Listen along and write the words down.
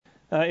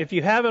If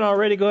you haven't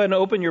already, go ahead and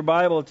open your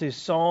Bible to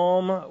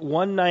Psalm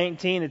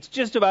 119. It's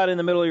just about in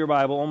the middle of your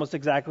Bible, almost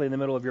exactly in the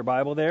middle of your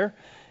Bible there.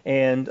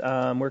 And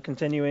we're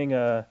continuing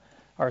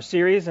our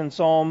series in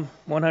Psalm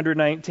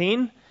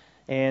 119.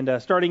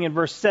 And starting in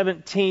verse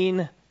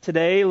 17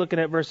 today, looking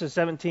at verses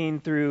 17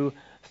 through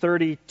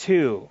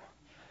 32.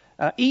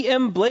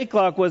 E.M.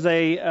 Blakelock was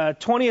a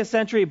 20th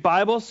century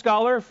Bible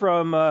scholar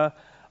from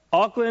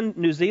Auckland,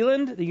 New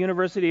Zealand, the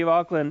University of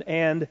Auckland.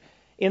 And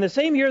in the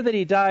same year that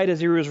he died, as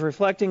he was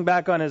reflecting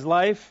back on his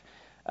life,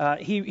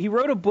 he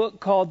wrote a book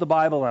called The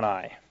Bible and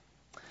I.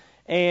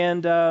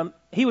 And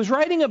he was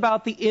writing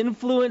about the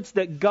influence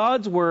that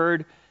God's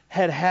Word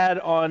had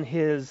on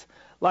his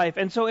life.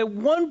 And so at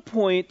one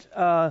point,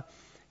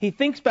 he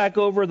thinks back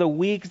over the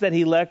weeks that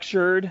he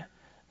lectured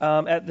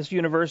at this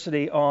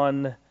university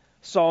on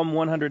Psalm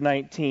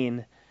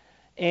 119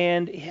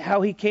 and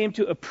how he came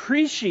to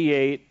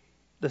appreciate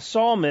the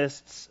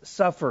psalmist's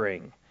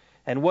suffering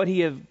and what he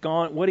had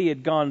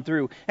gone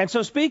through. And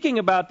so speaking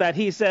about that,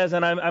 he says,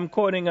 and I'm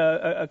quoting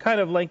a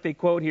kind of lengthy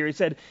quote here, he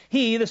said,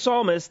 he, the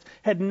psalmist,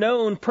 had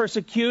known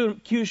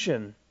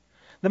persecution,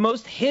 the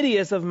most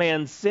hideous of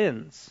man's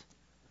sins.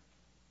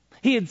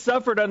 He had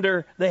suffered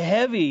under the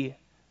heavy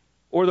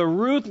or the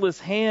ruthless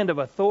hand of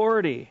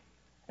authority,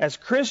 as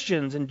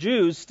Christians and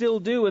Jews still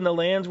do in the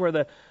lands where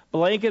the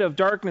blanket of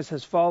darkness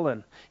has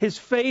fallen. His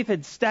faith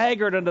had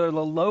staggered under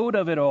the load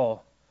of it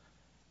all.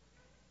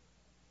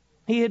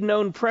 He had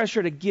known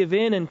pressure to give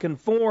in and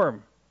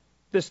conform.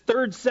 This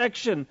third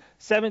section,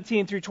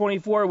 17 through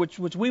 24, which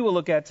we will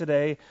look at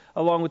today,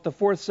 along with the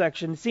fourth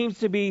section, seems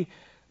to be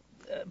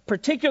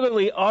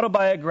particularly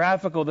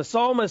autobiographical. The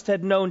psalmist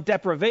had known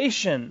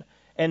deprivation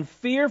and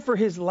fear for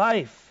his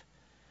life.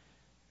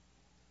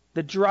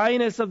 The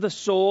dryness of the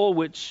soul,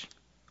 which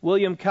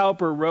William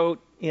Cowper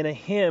wrote in a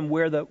hymn,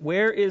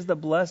 Where is the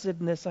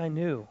blessedness I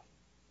knew?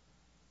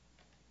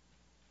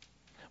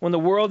 When the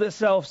world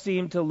itself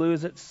seemed to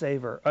lose its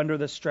savor under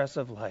the stress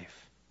of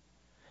life.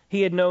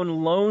 He had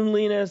known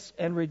loneliness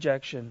and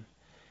rejection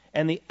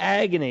and the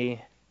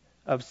agony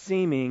of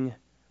seeming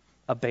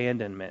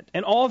abandonment.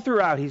 And all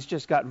throughout, he's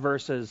just got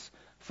verses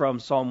from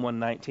Psalm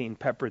 119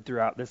 peppered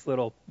throughout this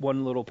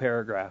one little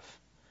paragraph.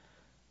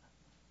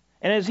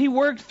 And as he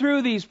worked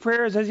through these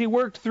prayers, as he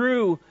worked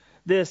through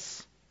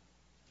this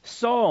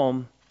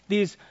psalm,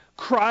 these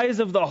cries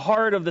of the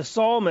heart of the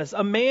psalmist,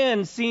 a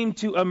man seemed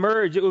to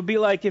emerge. It would be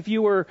like if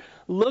you were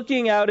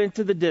looking out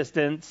into the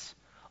distance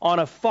on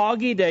a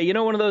foggy day. You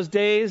know, one of those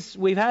days,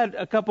 we've had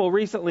a couple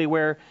recently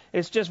where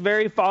it's just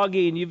very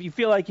foggy and you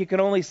feel like you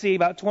can only see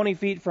about 20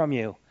 feet from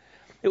you.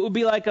 It would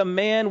be like a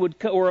man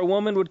or a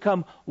woman would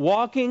come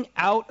walking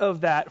out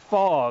of that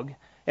fog,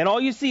 and all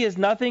you see is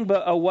nothing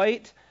but a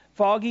white,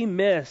 foggy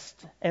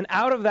mist, and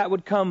out of that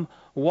would come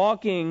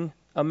walking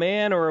a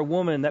man or a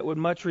woman that would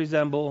much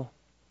resemble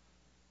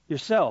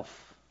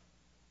yourself.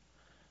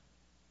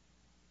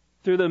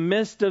 Through the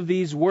mist of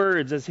these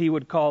words, as he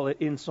would call it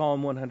in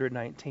Psalm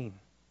 119.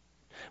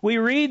 We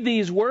read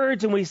these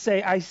words and we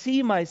say, I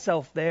see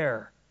myself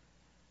there.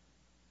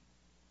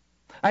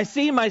 I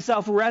see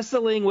myself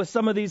wrestling with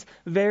some of these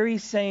very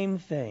same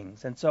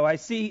things. And so I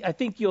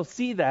think you'll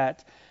see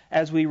that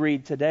as we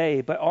read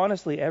today, but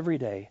honestly every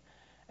day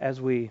as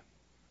we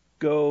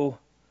go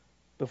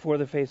before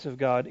the face of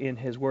God in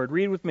His Word.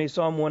 Read with me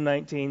Psalm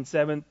 119,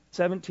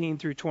 17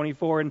 through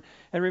 24. And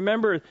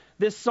remember,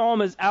 this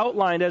psalm is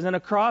outlined as an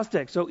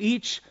acrostic. So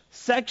each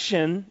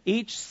section,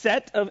 each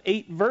set of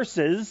 8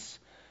 verses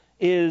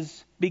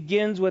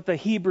begins with a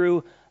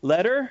Hebrew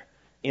letter.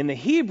 In the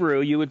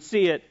Hebrew, you would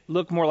see it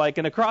look more like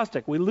an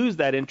acrostic. We lose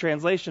that in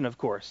translation, of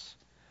course.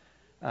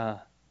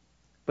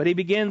 But he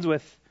begins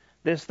with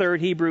this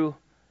third Hebrew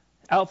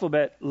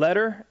alphabet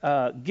letter,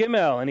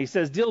 Gimel, and he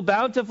says, deal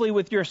bountifully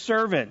with your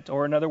servant,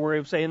 or another way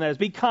of saying that is,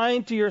 be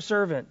kind to your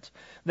servant,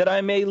 that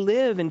I may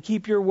live and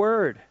keep your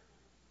word.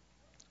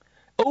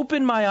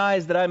 Open my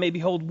eyes that I may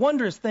behold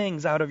wondrous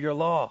things out of your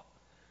law.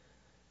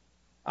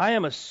 I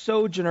am a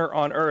sojourner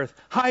on earth.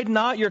 Hide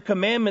not your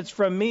commandments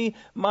from me.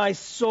 My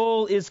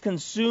soul is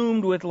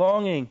consumed with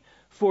longing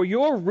for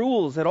your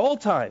rules at all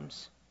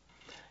times.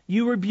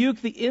 You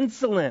rebuke the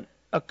insolent,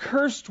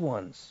 accursed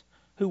ones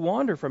who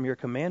wander from your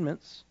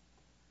commandments.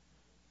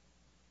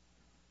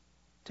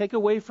 Take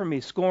away from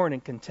me scorn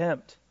and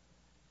contempt,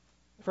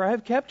 for I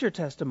have kept your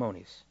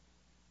testimonies.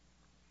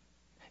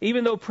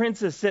 Even though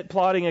princes sit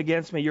plotting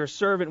against me, your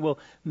servant will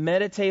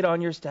meditate on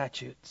your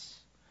statutes.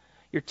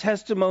 Your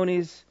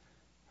testimonies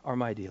are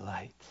my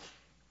delight.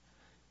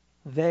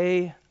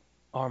 They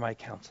are my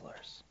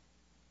counselors.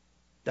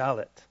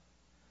 Dalet.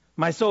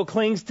 My soul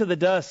clings to the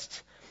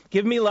dust.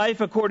 Give me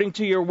life according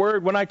to your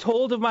word. When I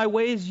told of my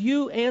ways,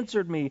 you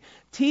answered me.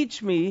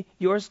 Teach me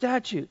your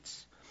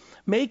statutes.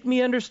 Make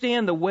me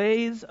understand the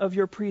ways of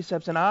your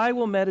precepts, and I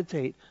will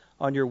meditate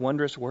on your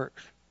wondrous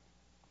works.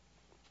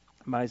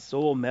 My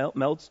soul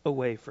melts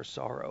away for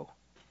sorrow.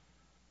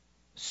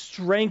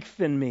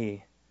 Strengthen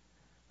me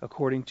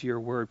according to your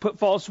word. Put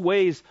false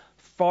ways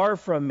far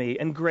from me,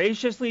 and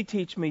graciously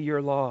teach me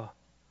your law.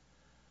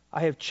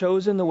 I have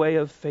chosen the way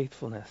of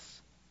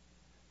faithfulness.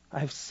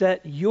 I've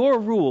set your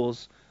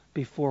rules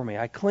before me.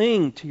 I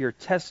cling to your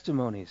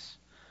testimonies.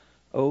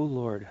 O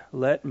Lord,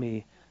 let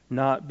me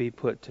not be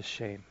put to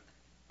shame.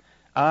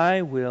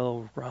 I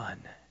will run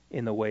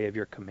in the way of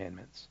your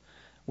commandments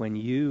when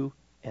you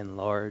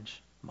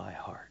enlarge my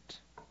heart.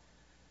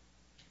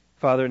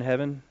 Father in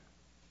heaven,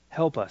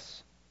 help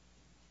us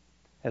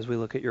as we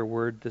look at your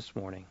word this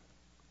morning.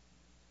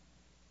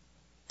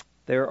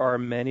 There are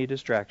many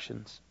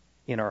distractions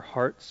in our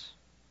hearts,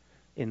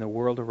 in the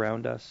world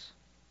around us,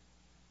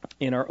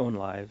 in our own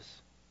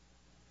lives.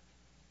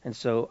 And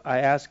so I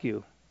ask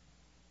you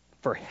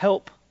for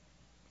help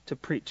to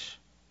preach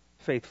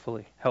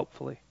faithfully,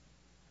 helpfully.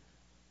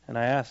 And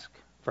I ask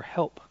for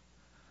help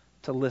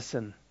to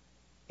listen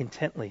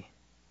intently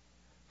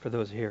for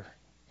those here.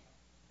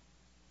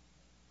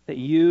 That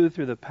you,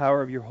 through the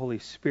power of your Holy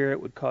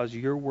Spirit, would cause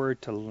your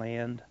word to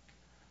land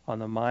on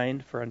the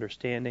mind for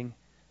understanding,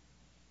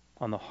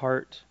 on the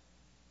heart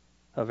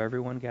of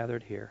everyone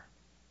gathered here.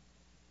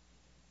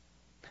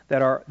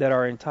 That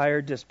our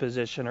entire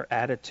disposition or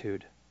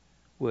attitude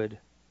would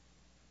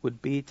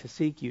be to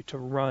seek you, to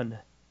run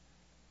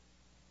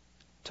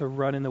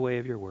in the way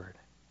of your word.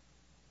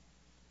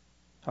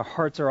 Our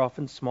hearts are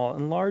often small.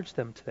 Enlarge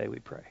them today, we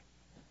pray.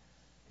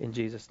 In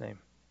Jesus' name,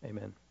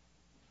 amen.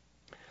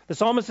 The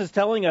psalmist is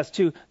telling us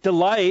to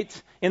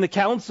delight in the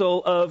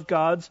counsel of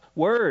God's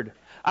word.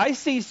 I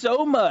see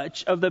so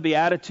much of the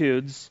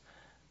Beatitudes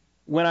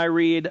when I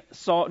read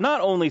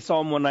not only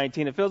Psalm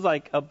 119. It feels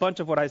like a bunch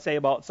of what I say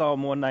about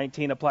Psalm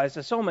 119 applies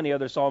to so many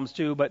other Psalms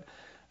too, but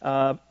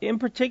in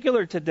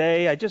particular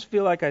today, I just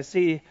feel like I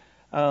see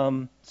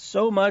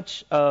so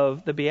much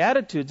of the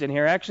Beatitudes in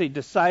here. I actually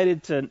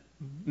decided to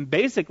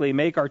basically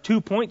make our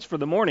 2 points for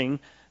the morning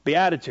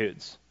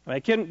Beatitudes. I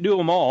couldn't do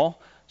them all,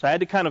 so I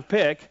had to kind of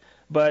pick.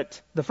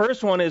 But the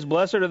first one is,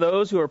 blessed are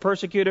those who are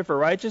persecuted for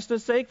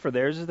righteousness' sake, for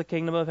theirs is the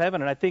kingdom of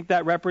heaven. And I think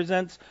that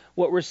represents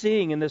what we're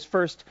seeing in this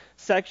first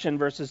section,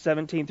 verses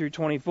 17 through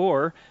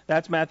 24.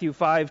 That's Matthew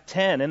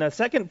 5:10. And the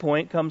second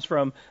point comes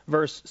from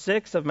verse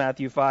 6 of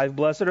Matthew 5.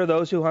 Blessed are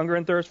those who hunger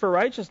and thirst for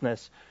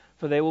righteousness,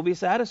 for they will be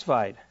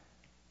satisfied.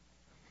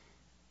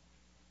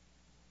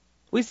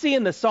 We see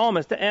in the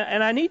psalmist,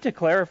 and I need to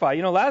clarify,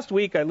 last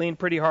week I leaned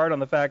pretty hard on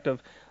the fact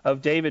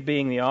of David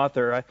being the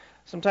author.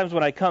 Sometimes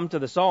when I come to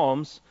the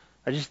Psalms,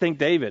 I just think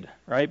David,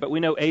 right? But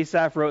we know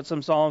Asaph wrote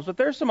some Psalms, but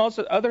there's some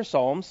also other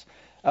Psalms.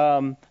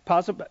 Some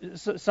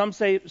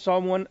say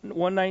Psalm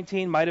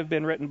 119 might have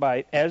been written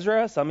by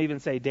Ezra. Some even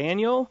say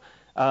Daniel.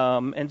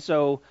 And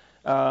so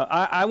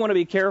I want to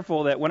be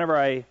careful that whatever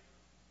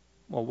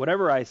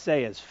I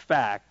say is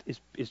fact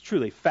is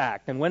truly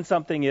fact. And when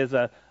something is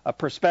a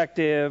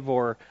perspective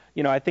or,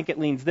 I think it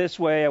leans this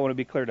way, I want to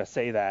be clear to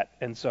say that.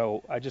 And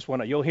so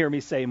you'll hear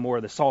me say more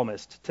of the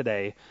psalmist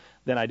today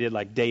than I did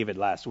like David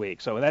last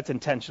week. So that's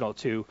intentional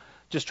to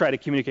just try to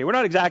communicate. We're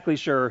not exactly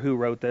sure who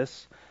wrote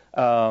this.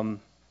 And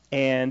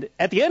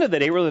at the end of the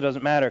day, it really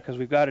doesn't matter because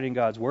we've got it in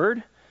God's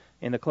Word,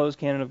 in the closed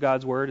canon of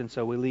God's Word, and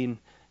so we lean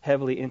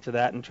heavily into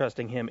that and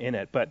trusting Him in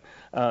it. But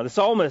the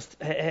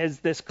psalmist has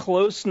this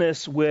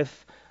closeness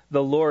with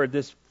the Lord,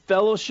 this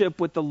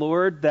fellowship with the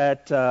Lord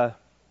that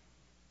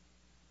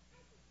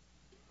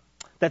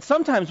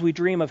sometimes we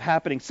dream of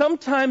happening.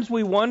 Sometimes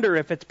we wonder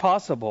if it's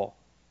possible.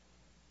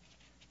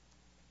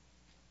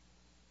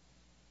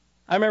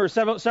 I remember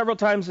several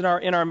times in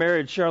our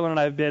marriage, Cheryl and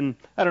I have been,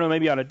 I don't know,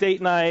 maybe on a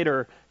date night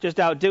or just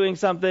out doing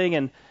something,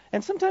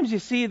 and sometimes you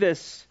see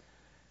this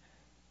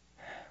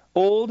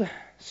old,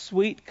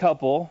 sweet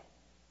couple,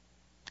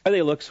 or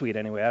they look sweet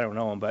anyway, I don't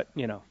know them, but,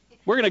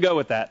 we're going to go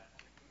with that,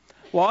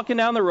 walking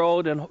down the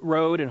road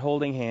and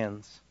holding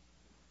hands.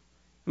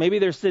 Maybe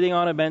they're sitting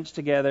on a bench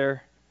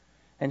together,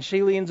 and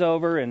she leans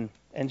over and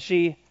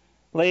she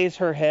lays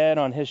her head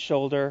on his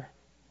shoulder,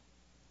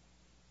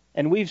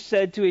 and we've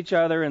said to each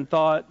other and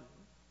thought,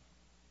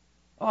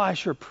 oh, I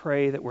sure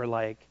pray that we're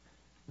like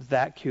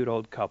that cute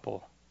old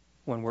couple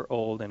when we're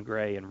old and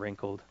gray and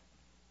wrinkled.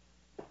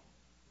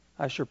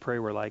 I sure pray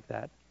we're like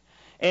that.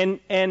 And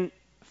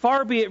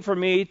far be it from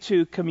me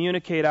to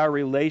communicate our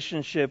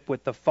relationship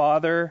with the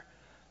Father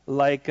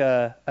like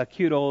a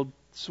cute old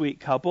sweet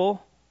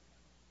couple,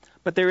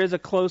 but there is a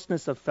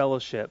closeness of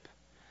fellowship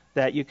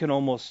that you can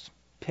almost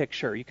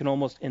picture, you can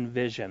almost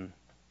envision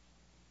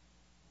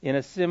in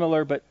a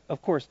similar but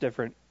of course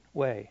different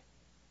way.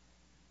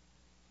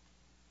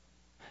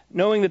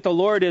 Knowing that the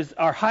Lord is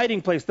our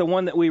hiding place, the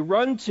one that we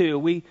run to,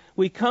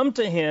 we come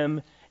to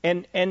Him,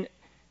 and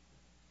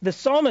the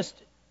psalmist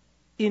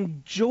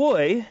in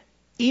joy,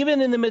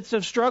 even in the midst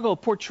of struggle,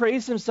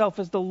 portrays himself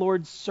as the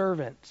Lord's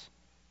servant.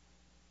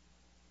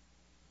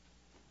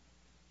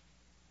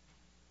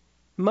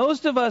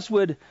 Most of us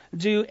would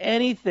do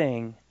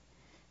anything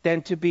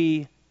than to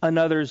be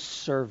another's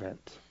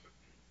servant.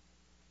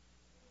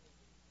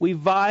 We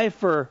vie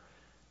for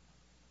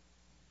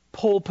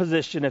pole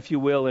position, if you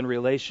will, in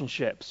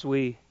relationships.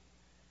 We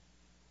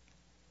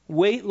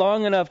wait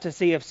long enough to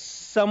see if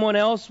someone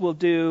else will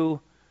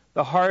do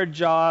the hard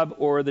job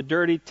or the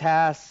dirty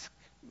task.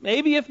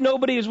 Maybe if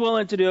nobody is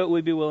willing to do it,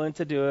 we'd be willing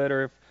to do it,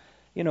 or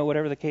if,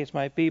 whatever the case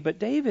might be. But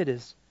David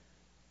is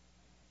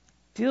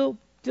Deal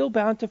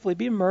bountifully,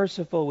 be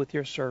merciful with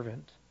your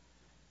servant.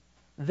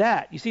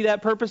 That, you see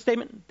that purpose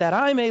statement? That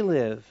I may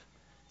live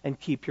and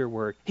keep your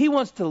word. He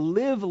wants to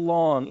live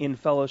long in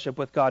fellowship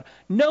with God,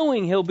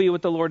 knowing he'll be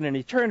with the Lord in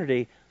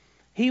eternity.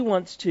 He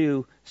wants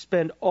to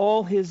spend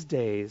all his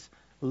days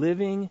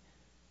living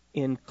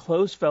in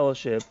close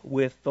fellowship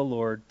with the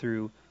Lord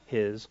through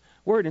his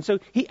word. And so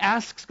he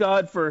asks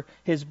God for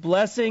his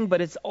blessing,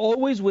 but it's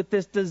always with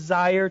this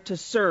desire to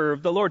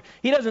serve the Lord.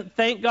 He doesn't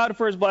thank God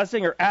for his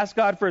blessing or ask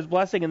God for his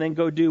blessing and then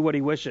go do what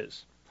he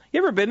wishes. You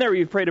ever been there where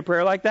you've prayed a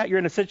prayer like that? You're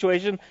in a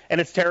situation and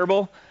it's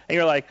terrible, and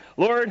you're like,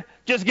 Lord,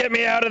 just get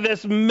me out of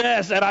this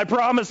mess, and I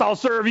promise I'll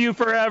serve you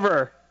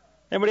forever.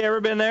 Anybody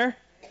ever been there?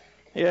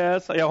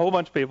 Yes, a whole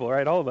bunch of people,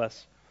 right? All of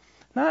us.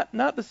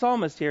 Not the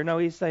psalmist here. No,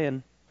 he's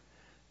saying,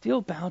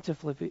 deal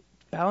bountifully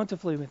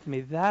with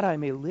me, that I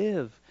may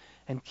live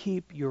and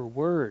keep your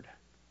word.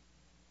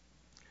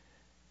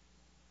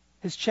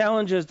 His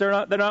challenges, they're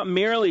not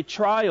merely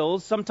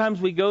trials. Sometimes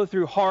we go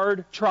through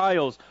hard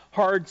trials,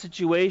 hard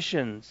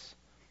situations.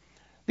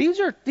 These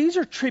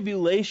are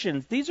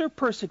tribulations. These are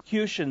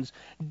persecutions.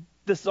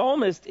 The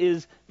psalmist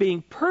is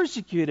being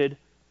persecuted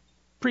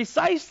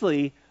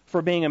precisely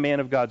for being a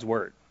man of God's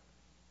word.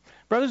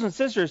 Brothers and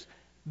sisters,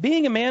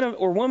 being a man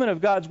or woman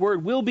of God's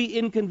word will be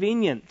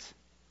inconvenient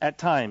at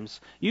times.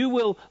 You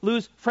will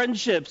lose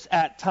friendships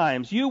at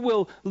times. You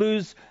will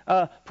lose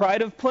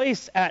pride of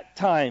place at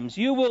times.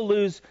 You will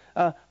lose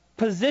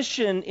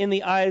position in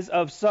the eyes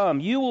of some.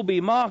 You will be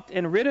mocked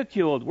and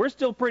ridiculed. We're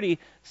still pretty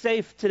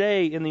safe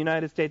today in the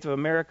United States of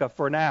America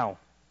for now.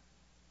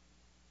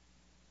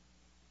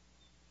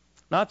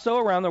 Not so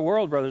around the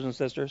world, brothers and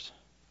sisters.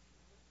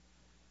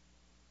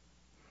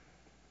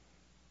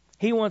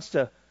 He wants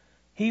to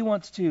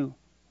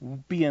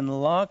be in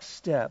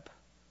lockstep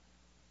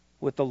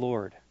with the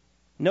Lord,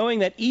 knowing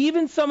that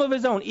even some of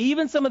his own,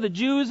 even some of the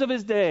Jews of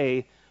his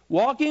day,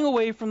 walking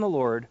away from the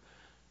Lord,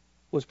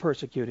 was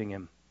persecuting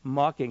him,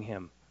 mocking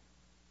him,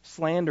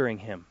 slandering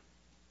him.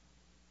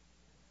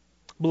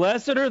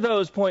 Blessed are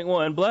those, point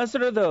one, blessed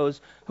are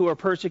those who are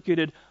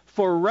persecuted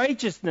for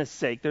righteousness'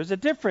 sake. There's a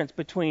difference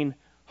between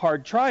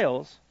hard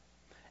trials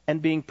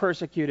and being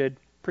persecuted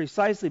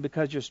precisely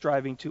because you're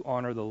striving to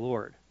honor the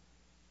Lord.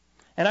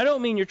 And I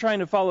don't mean you're trying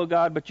to follow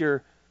God, but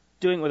you're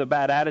doing it with a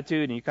bad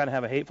attitude and you kind of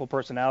have a hateful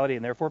personality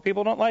and therefore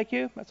people don't like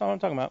you. That's all I'm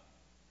talking about.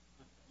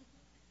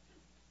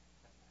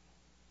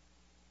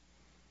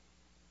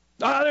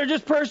 They're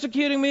just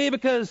persecuting me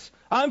because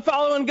I'm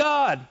following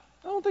God.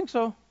 I don't think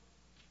so.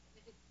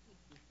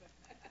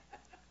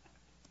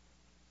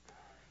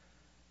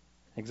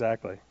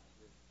 Exactly.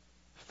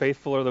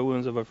 Faithful are the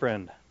wounds of a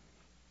friend.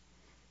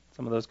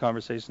 Some of those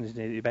conversations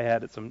you may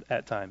have had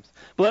at times.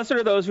 Blessed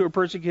are those who are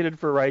persecuted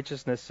for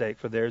righteousness' sake,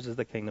 for theirs is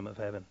the kingdom of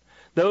heaven.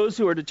 Those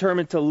who are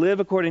determined to live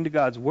according to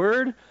God's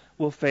word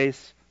will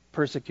face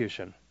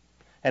persecution.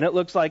 And it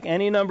looks like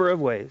any number of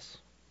ways.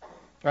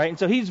 Right? And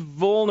so he's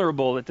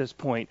vulnerable at this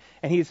point,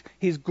 and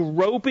he's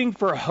groping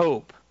for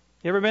hope.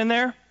 You ever been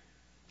there?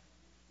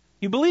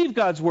 You believe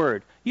God's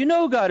word. You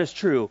know God is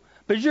true,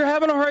 but you're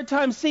having a hard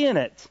time seeing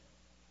it.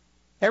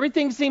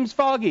 Everything seems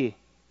foggy.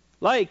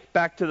 Like,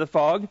 back to the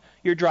fog,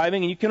 you're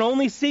driving and you can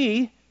only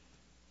see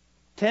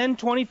 10,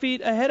 20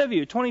 feet ahead of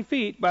you. 20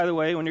 feet, by the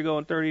way, when you're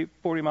going 30,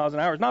 40 miles an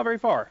hour, is not very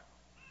far.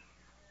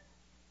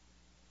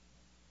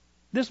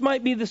 This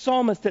might be the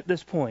psalmist at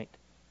this point.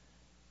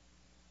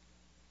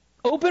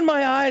 Open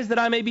my eyes that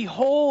I may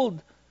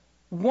behold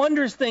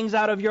wondrous things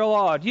out of your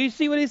law. Do you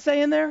see what he's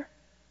saying there?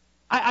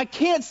 I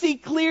can't see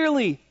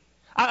clearly.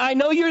 I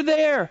know you're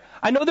there.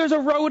 I know there's a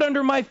road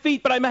under my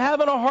feet, but I'm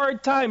having a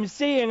hard time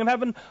seeing. I'm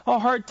having a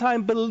hard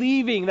time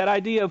believing. That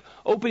idea of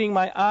opening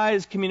my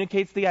eyes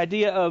communicates the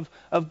idea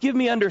of give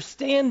me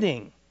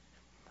understanding.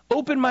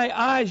 Open my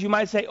eyes, you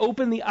might say,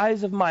 open the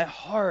eyes of my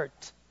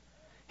heart.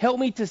 Help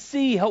me to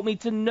see, help me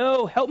to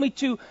know, help me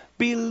to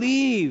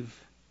believe.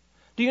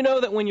 Do you know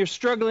that when you're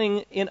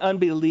struggling in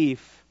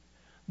unbelief,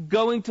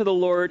 going to the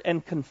Lord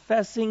and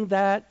confessing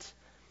that,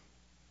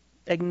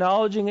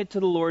 acknowledging it to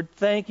the Lord,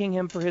 thanking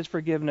him for his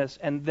forgiveness,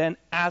 and then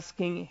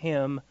asking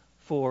him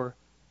for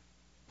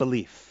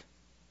belief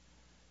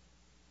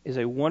is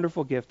a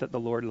wonderful gift that the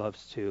Lord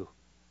loves to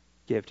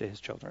give to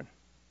his children.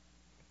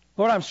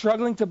 Lord, I'm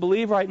struggling to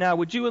believe right now.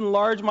 Would you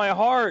enlarge my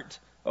heart?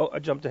 Oh, I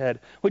jumped ahead.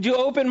 Would you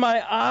open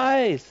my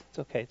eyes? It's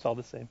okay. It's all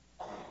the same.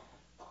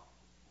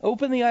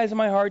 Open the eyes of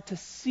my heart to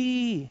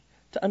see,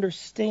 to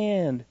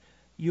understand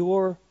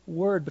your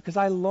word, because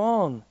I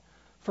long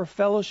for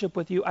fellowship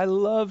with you. I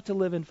love to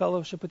live in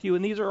fellowship with you,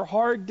 and these are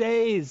hard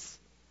days.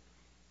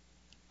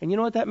 And you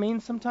know what that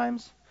means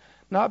sometimes?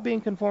 Not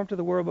being conformed to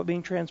the world, but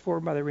being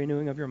transformed by the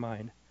renewing of your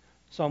mind.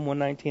 Psalm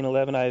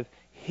 119:11, I've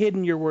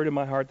hidden your word in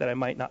my heart that I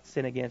might not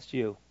sin against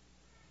you.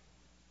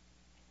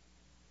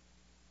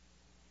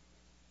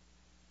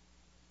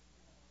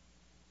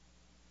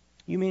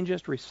 You mean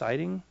just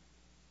reciting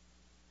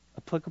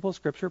applicable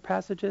scripture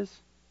passages?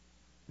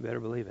 You better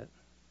believe it.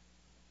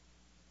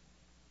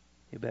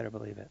 You better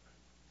believe it.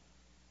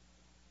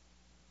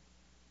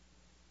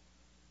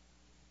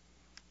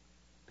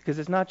 Because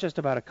it's not just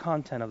about a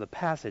content of the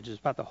passage. It's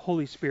about the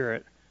Holy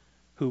Spirit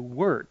who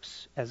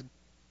works as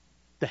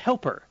the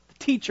helper, the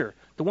teacher,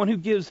 the one who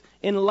gives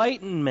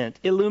enlightenment,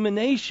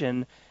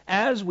 illumination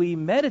as we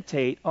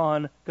meditate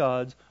on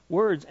God's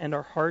words and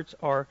our hearts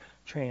are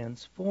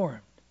transformed.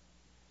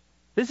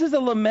 This is a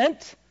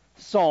lament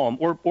psalm,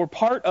 or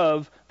part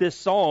of this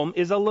psalm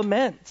is a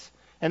lament.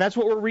 And that's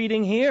what we're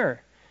reading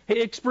here. He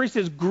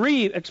expresses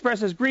grief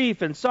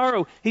and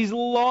sorrow. He's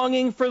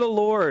longing for the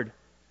Lord.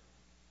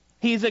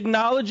 He's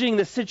acknowledging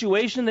the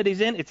situation that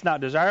he's in. It's not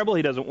desirable.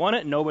 He doesn't want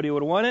it. Nobody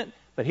would want it.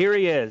 But here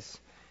he is.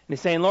 And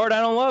he's saying, Lord, I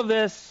don't love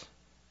this.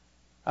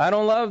 I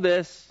don't love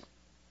this.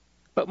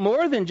 But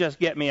more than just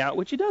get me out,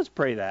 which he does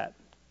pray that.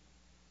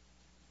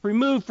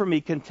 Remove from me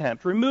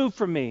contempt. Remove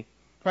from me.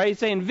 Right? He's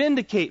saying,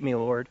 vindicate me,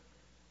 Lord.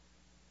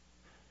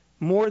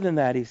 More than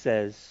that, he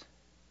says,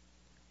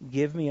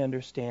 give me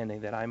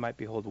understanding that I might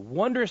behold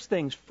wondrous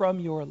things from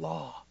your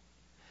law.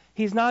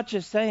 He's not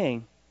just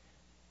saying,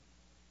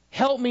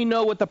 help me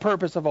know what the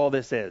purpose of all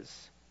this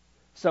is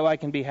so I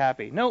can be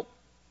happy. Nope.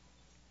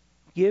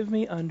 Give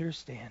me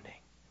understanding.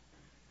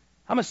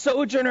 I'm a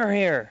sojourner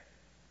here.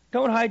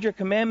 Don't hide your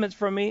commandments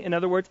from me. In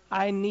other words,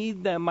 I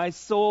need them. My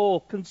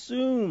soul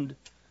consumed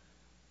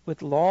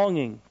with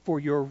longing for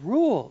your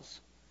rules.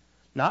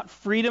 Not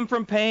freedom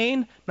from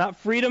pain, not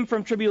freedom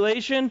from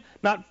tribulation,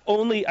 not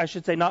only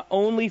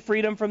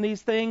freedom from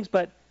these things,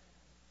 but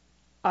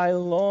I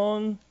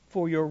long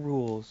for your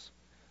rules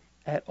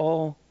at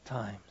all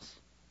times.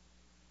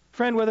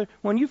 Friend,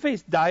 when you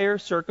face dire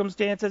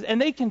circumstances, and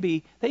they can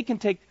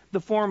take the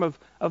form of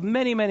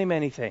many, many,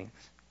 many things.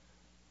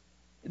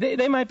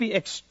 They might be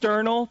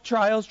external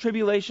trials,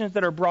 tribulations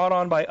that are brought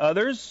on by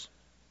others.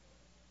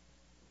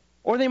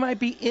 Or they might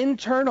be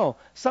internal,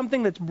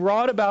 something that's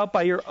brought about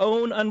by your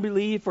own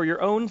unbelief or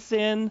your own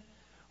sin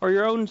or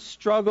your own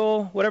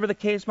struggle, whatever the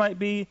case might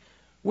be.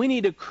 We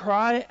need to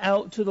cry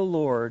out to the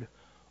Lord,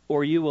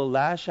 or you will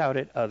lash out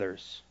at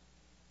others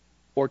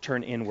or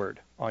turn inward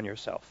on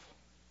yourself.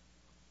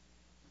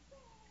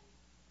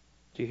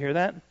 Do you hear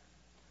that?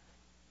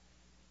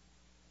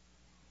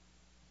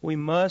 We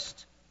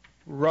must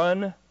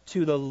run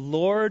to the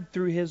Lord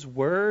through His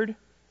Word.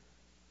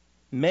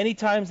 Many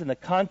times in the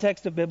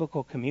context of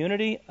biblical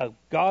community, a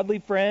godly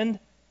friend,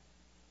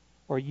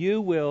 or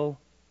you will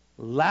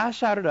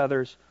lash out at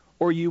others,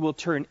 or you will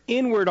turn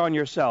inward on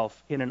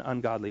yourself in an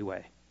ungodly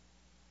way.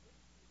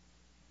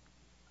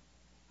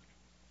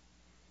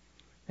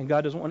 And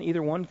God doesn't want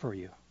either one for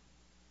you.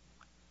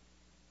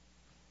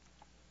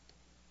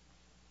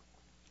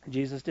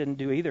 Jesus didn't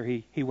do either.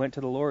 He went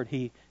to the Lord.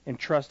 He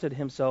entrusted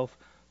himself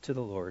to the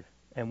Lord.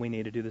 And we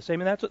need to do the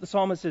same. And that's what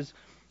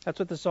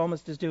the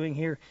psalmist is doing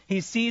here.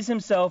 He sees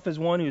himself as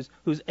one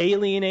who's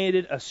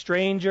alienated, a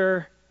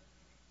stranger.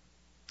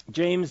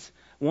 James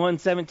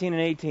 1:17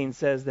 and 18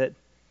 says that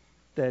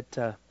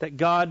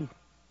God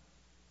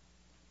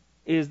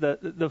is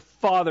the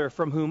Father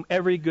from whom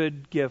every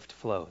good gift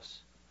flows.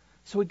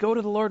 So we go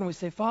to the Lord and we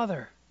say,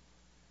 Father,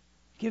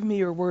 give me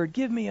your word,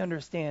 give me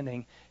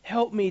understanding,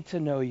 help me to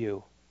know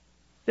you.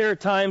 There are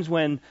times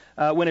when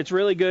it's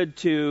really good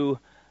to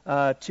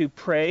read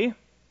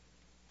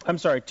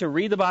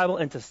the Bible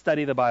and to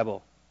study the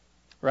Bible,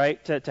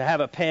 right? To have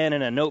a pen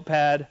and a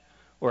notepad,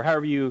 or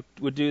however you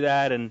would do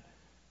that, and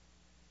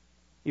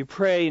you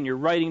pray and you're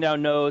writing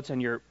down notes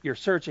and you're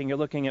searching, you're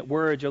looking at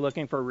words, you're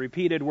looking for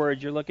repeated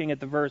words, you're looking at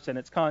the verse in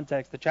its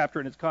context, the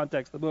chapter in its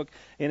context, the book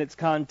in its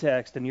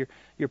context, and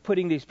you're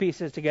putting these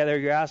pieces together,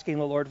 you're asking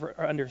the Lord for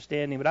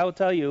understanding. But I will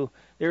tell you,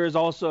 there is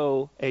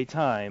also a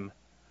time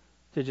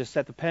to just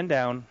set the pen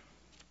down,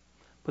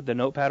 put the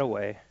notepad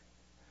away,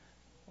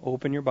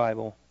 open your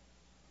Bible,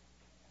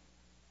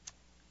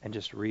 and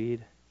just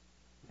read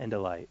and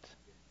delight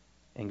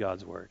in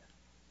God's Word.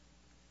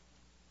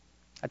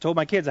 I told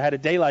my kids I had a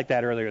day like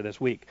that earlier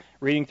this week,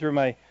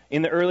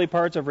 in the early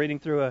parts of reading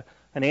through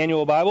an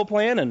annual Bible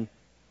plan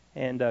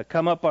and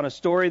come up on a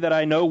story that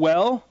I know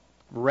well,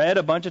 read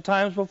a bunch of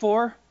times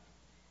before.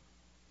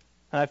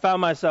 And I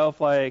found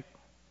myself like,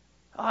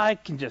 I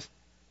can just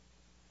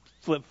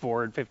flip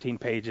forward 15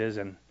 pages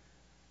and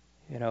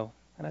I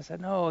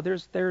said, no,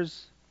 there's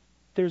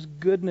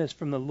goodness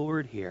from the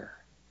Lord here.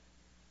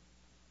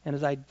 And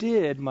as I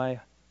did, my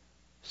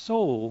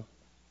soul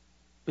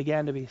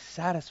began to be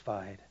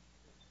satisfied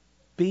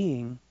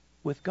being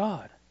with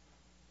God.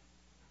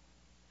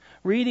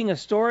 Reading a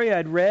story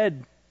I'd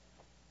read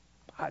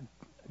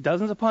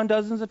dozens upon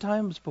dozens of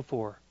times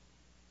before.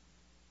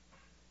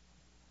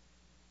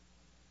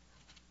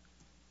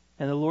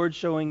 And the Lord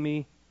showing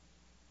me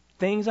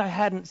things I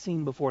hadn't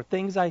seen before,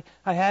 things I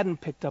hadn't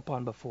picked up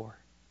on before.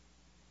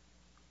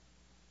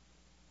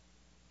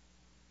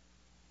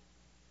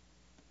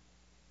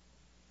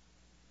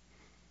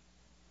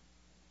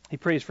 He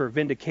prays for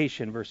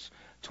vindication, verse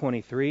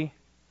 23.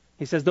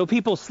 He says, though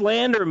people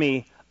slander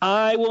me,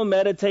 I will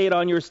meditate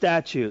on your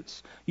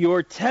statutes.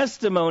 Your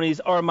testimonies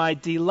are my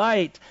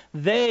delight.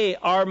 They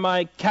are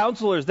my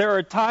counselors. There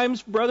are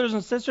times, brothers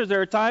and sisters,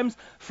 there are times,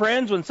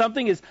 friends, when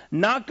something is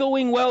not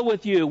going well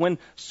with you, when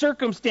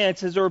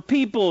circumstances or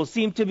people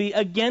seem to be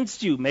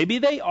against you. Maybe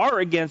they are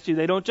against you.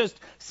 They don't just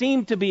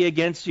seem to be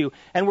against you.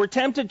 And we're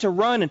tempted to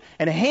run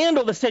and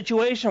handle the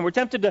situation. We're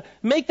tempted to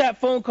make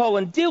that phone call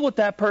and deal with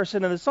that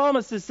person. And the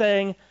psalmist is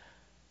saying,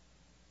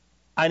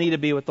 I need to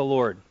be with the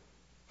Lord.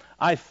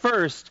 I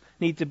first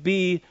need to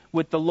be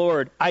with the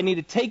Lord. I need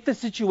to take the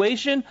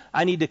situation,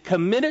 I need to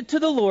commit it to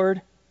the Lord,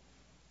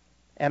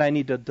 and I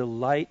need to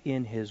delight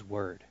in His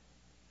Word.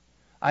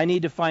 I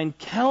need to find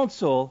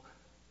counsel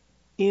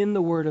in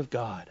the Word of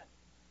God.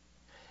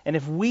 And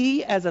if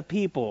we as a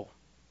people,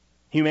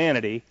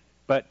 humanity,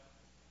 but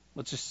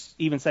let's just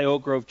even say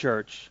Oak Grove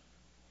Church,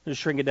 just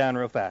shrink it down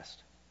real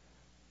fast.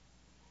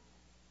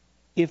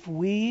 If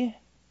we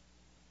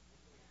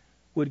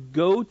would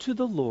go to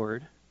the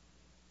Lord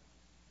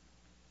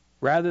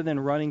rather than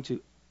running to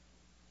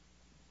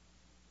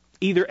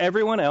either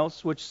everyone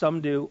else, which some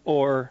do,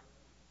 or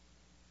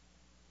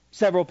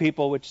several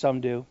people, which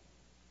some do,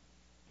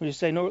 we just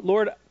say, no,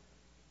 Lord,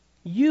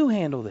 you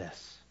handle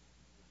this.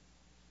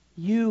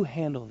 You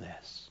handle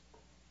this.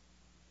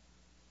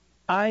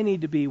 I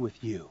need to be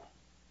with you.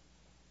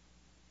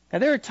 Now,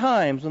 there are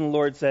times when the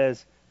Lord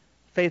says,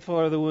 faithful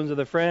are the wounds of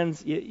the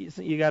friends.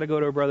 You got to go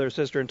to a brother or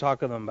sister and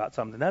talk to them about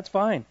something. That's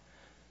fine.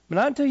 But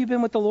not until you've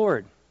been with the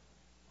Lord.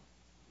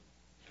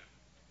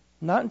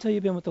 Not until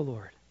you've been with the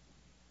Lord.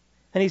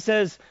 And He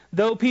says,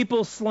 though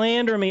people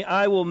slander me,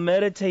 I will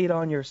meditate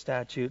on your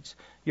statutes.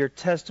 Your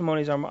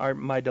testimonies are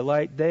my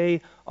delight.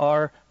 They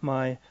are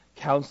my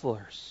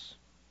counselors.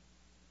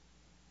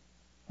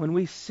 When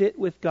we sit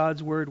with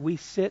God's Word, we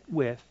sit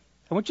with,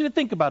 I want you to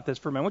think about this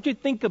for a minute. I want you to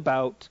think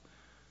about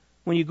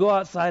when you go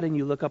outside and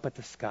you look up at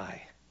the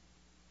sky.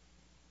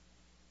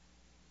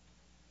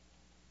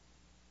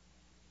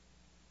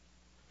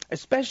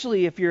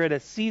 Especially if you're at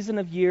a season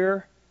of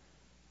year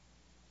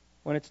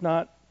when it's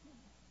not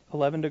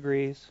 11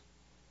 degrees.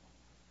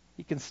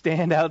 You can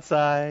stand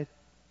outside.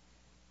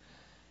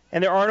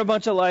 And there aren't a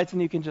bunch of lights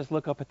and you can just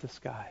look up at the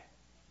sky.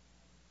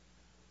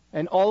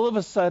 And all of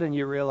a sudden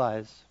you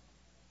realize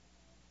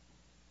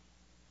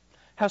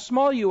how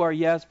small you are,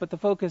 yes, but the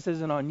focus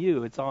isn't on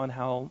you. It's on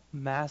how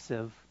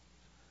massive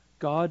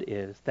God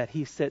is, that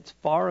He sits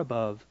far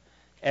above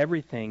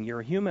everything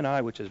your human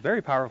eye, which is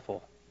very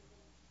powerful,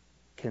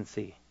 can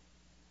see.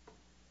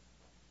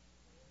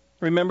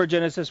 Remember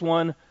Genesis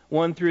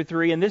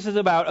 1:1-3, and this is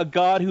about a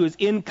God who is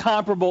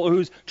incomparable,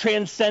 who's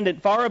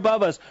transcendent, far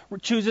above us,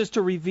 chooses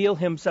to reveal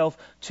Himself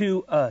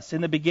to us.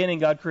 In the beginning,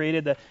 God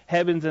created the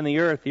heavens and the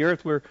earth. The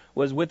earth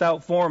was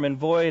without form and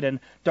void,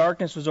 and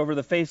darkness was over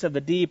the face of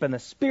the deep, and the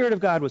Spirit of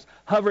God was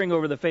hovering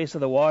over the face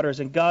of the waters,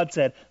 and God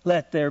said,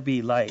 let there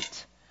be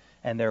light.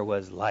 And there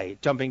was light.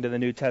 Jumping to the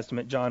New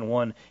Testament, John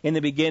 1. In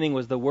the beginning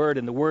was the Word,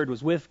 and the Word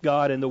was with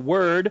God, and the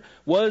Word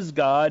was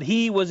God.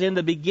 He was in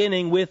the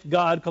beginning with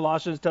God.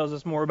 Colossians tells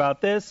us more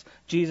about this.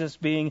 Jesus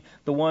being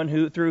the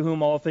one through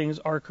whom all things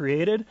are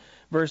created.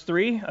 Verse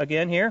 3,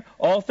 again here.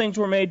 All things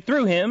were made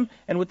through Him,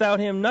 and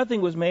without Him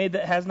nothing was made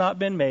that has not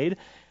been made.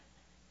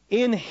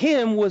 In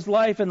Him was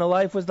life, and the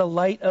life was the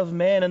light of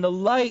man. And the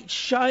light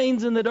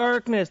shines in the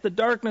darkness. The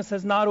darkness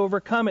has not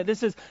overcome it.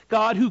 This is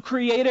God who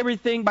created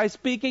everything by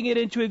speaking it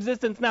into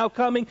existence, now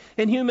coming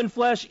in human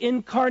flesh,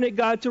 incarnate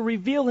God to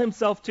reveal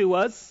Himself to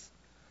us.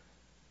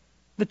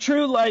 The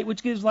true light,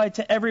 which gives light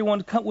to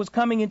everyone, was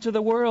coming into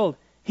the world.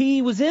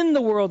 He was in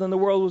the world, and the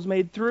world was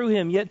made through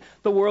Him, yet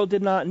the world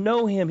did not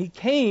know Him. He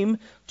came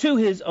to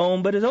His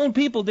own, but His own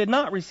people did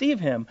not receive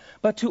Him.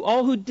 But to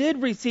all who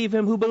did receive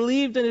Him, who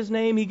believed in His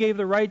name, He gave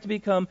the right to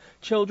become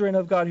children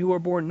of God, who were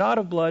born not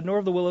of blood, nor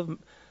of the will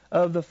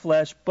of the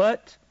flesh,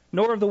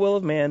 nor of the will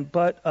of man,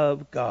 but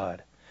of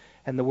God.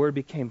 And the Word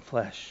became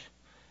flesh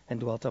and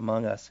dwelt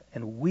among us,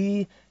 and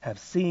we have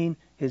seen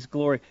His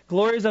glory.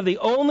 Glories of the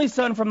only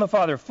Son from the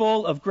Father,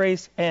 full of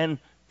grace and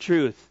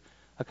truth.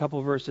 A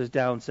couple verses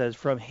down says,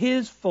 from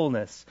His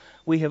fullness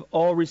we have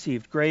all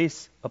received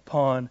grace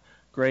upon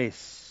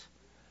grace.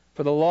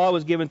 For the law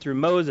was given through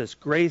Moses.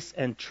 Grace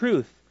and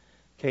truth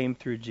came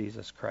through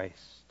Jesus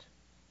Christ.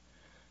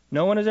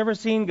 No one has ever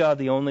seen God,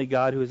 the only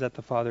God who is at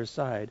the Father's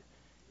side.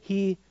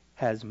 He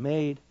has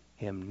made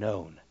Him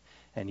known.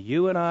 And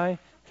you and I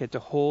get to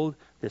hold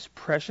this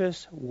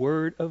precious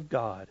Word of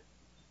God,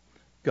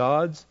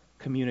 God's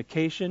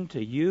communication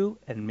to you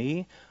and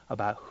me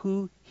about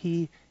who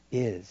He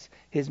is,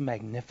 His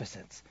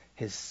magnificence,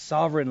 His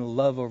sovereign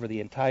love over the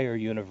entire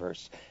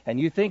universe. And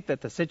you think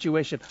that the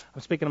situation,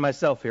 I'm speaking to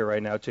myself here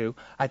right now too,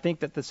 I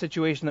think that the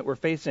situation that we're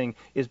facing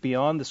is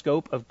beyond the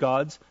scope of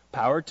God's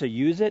power to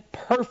use it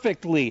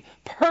perfectly,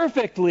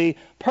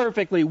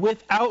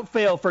 without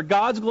fail, for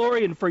God's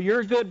glory and for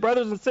your good,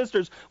 brothers and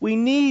sisters. We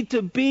need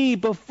to be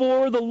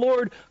before the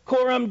Lord,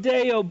 coram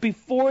Deo,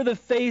 before the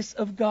face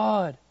of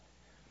God.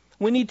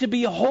 We need to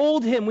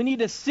behold Him. We need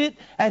to sit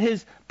at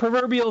His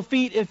proverbial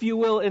feet, if you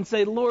will, and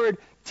say, Lord,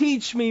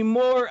 teach me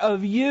more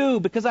of you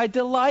because I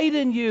delight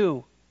in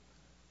you.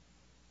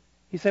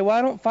 You say, well,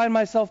 I don't find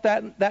myself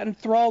that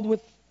enthralled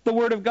with the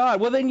Word of God.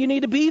 Well, then you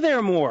need to be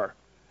there more.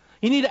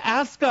 You need to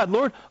ask God,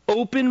 Lord,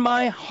 open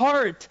my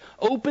heart.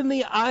 Open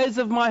the eyes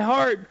of my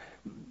heart.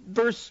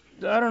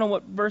 I don't know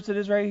what verse it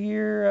is right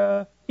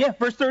here.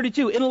 Verse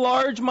 32.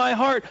 Enlarge my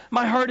heart.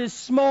 My heart is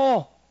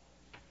small,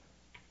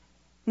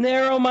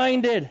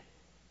 narrow-minded,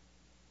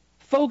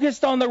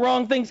 focused on the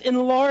wrong things.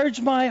 Enlarge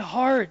my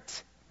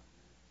heart,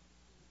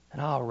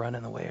 and I'll run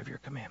in the way of your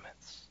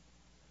commandments.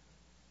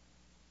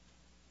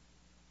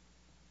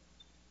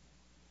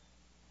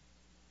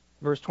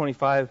 Verse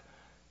 25,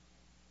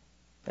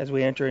 as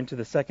we enter into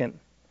the second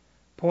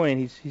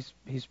point,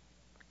 he's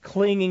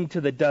clinging to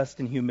the dust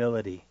in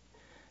humility.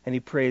 And he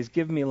prays,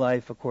 give me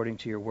life according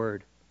to your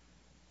word.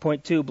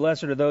 Point 2,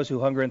 blessed are those who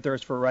hunger and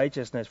thirst for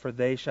righteousness, for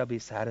they shall be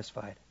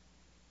satisfied.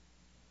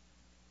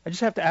 I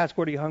just have to ask,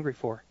 what are you hungry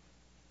for?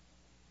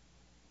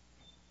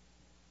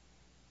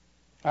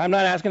 I'm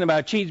not asking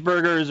about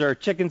cheeseburgers or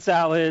chicken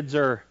salads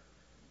or...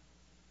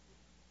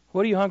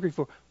 What are you hungry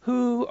for?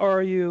 Who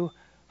are you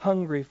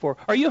hungry for?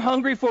 Are you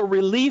hungry for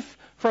relief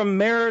from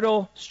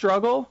marital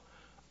struggle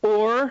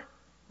or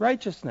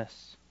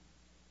righteousness?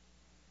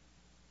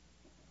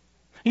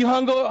 You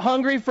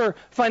hungry for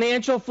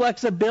financial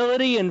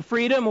flexibility and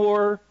freedom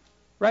or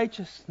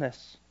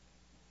righteousness?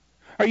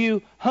 Are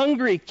you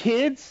hungry,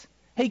 kids?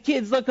 Hey,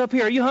 kids, look up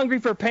here. Are you hungry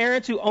for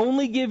parents who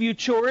only give you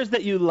chores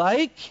that you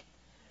like?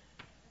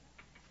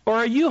 Or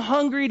are you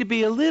hungry to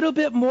be a little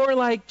bit more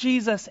like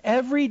Jesus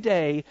every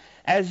day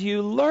as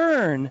you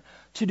learn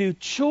to do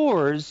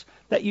chores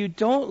that you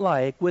don't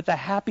like with a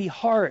happy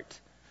heart?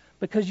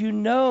 Because you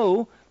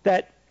know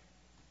that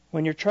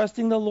when you're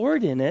trusting the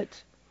Lord in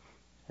it,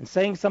 and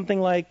saying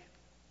something like,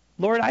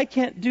 Lord, I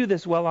can't do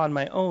this well on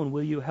my own.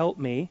 Will you help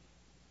me?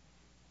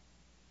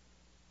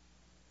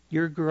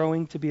 You're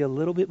growing to be a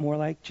little bit more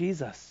like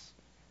Jesus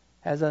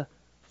as a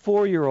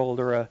 4-year-old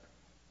or a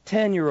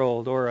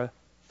 10-year-old or a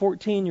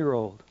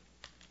 14-year-old.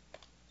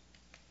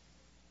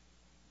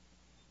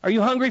 Are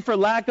you hungry for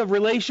lack of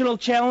relational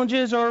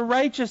challenges or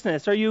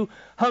righteousness? Are you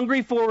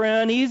hungry for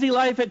an uneasy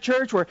life at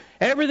church where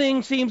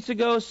everything seems to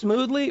go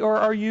smoothly? Or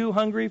are you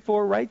hungry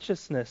for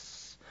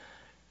righteousness?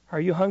 Are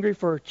you hungry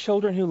for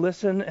children who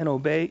listen and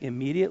obey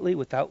immediately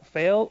without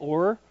fail?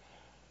 Or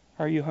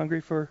are you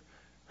hungry for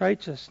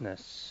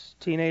righteousness?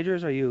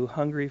 Teenagers, are you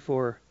hungry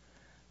for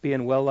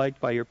being well-liked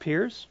by your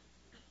peers?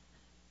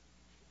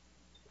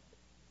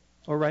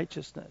 Or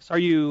righteousness? Are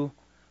you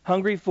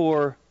hungry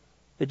for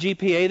the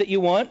GPA that you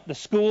want, the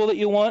school that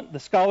you want, the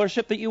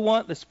scholarship that you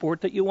want, the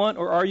sport that you want?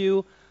 Or are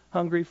you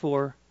hungry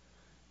for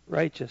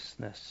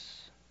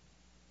righteousness?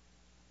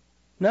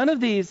 None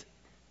of these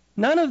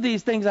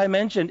things I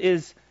mentioned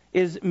is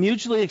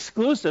mutually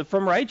exclusive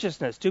from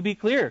righteousness, to be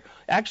clear.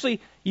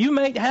 Actually, you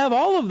might have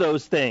all of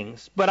those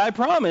things, but I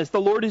promise the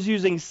Lord is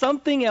using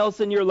something else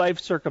in your life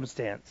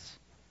circumstance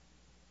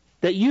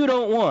that you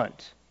don't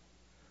want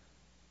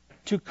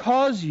to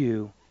cause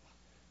you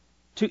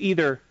to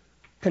either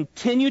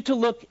continue to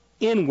look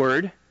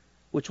inward,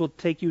 which will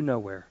take you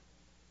nowhere,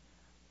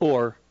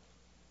 or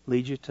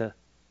lead you to,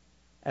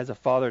 as a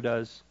father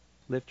does,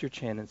 lift your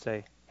chin and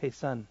say, hey,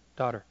 son,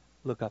 daughter,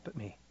 look up at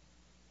me.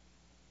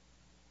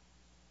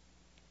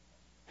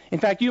 In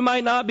fact, you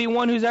might not be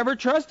one who's ever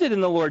trusted in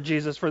the Lord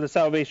Jesus for the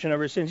salvation of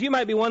your sins. You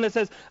might be one that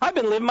says, I've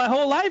been living my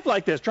whole life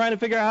like this, trying to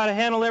figure out how to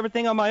handle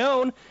everything on my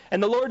own.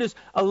 And the Lord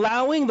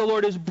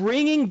is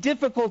bringing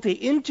difficulty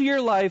into your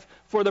life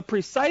for the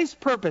precise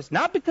purpose,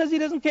 not because he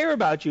doesn't care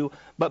about you,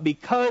 but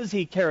because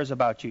he cares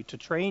about you, to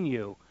train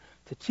you,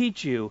 to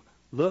teach you,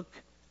 look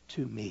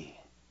to me.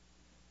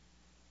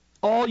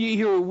 All you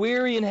who are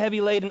weary and heavy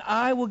laden,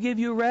 I will give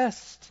you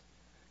rest.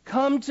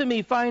 Come to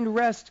me, find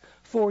rest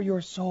for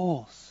your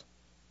souls.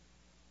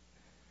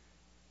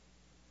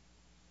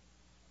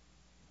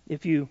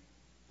 If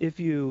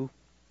you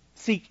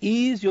seek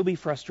ease, you'll be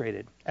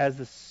frustrated as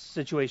the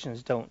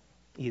situations don't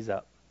ease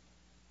up.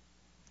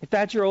 If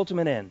that's your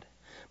ultimate end.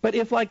 But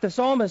if, like the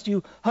psalmist,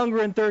 you hunger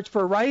and thirst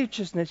for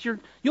righteousness,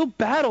 you'll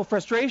battle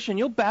frustration,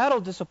 you'll battle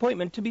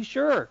disappointment, to be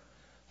sure.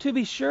 To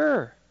be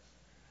sure.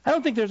 I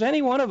don't think there's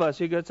any one of us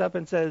who gets up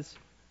and says,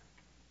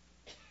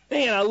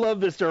 man, I love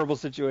this terrible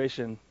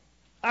situation.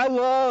 I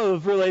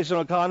love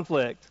relational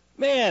conflict.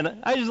 Man,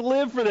 I just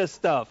live for this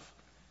stuff.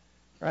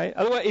 Right?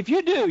 Otherwise, if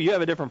you do, you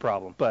have a different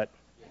problem. But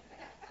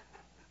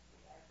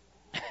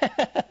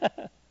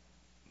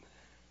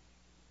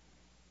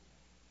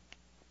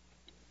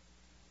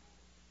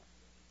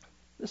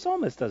the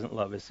psalmist doesn't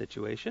love his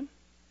situation.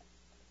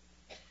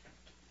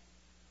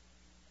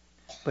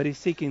 But he's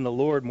seeking the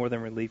Lord more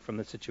than relief from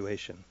the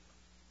situation.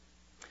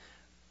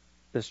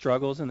 The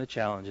struggles and the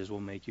challenges will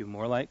make you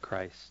more like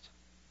Christ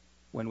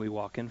when we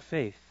walk in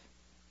faith,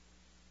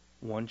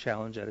 one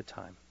challenge at a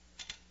time.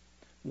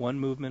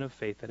 One movement of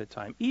faith at a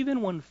time,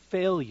 even one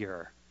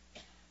failure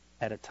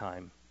at a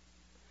time,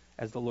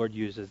 as the Lord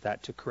uses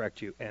that to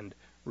correct you and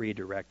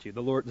redirect you.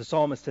 The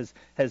psalmist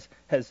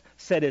has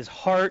set his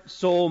heart,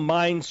 soul,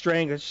 mind,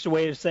 strength, that's just a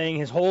way of saying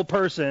his whole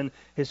person,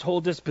 his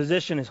whole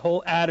disposition, his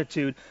whole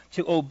attitude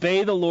to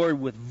obey the Lord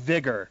with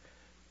vigor,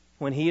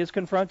 when he is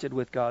confronted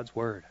with God's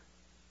word.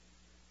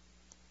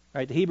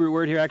 Right? The Hebrew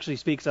word here actually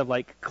speaks of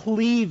like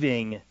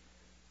cleaving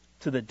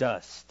to the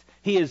dust.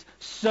 He is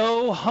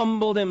so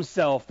humbled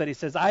himself that he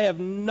says, I have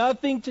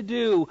nothing to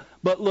do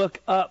but look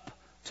up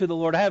to the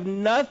Lord. I have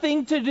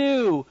nothing to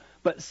do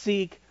but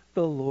seek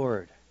the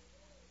Lord.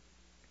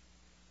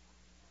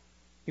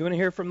 You want to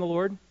hear from the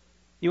Lord?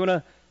 You want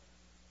to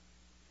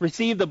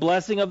receive the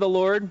blessing of the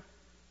Lord?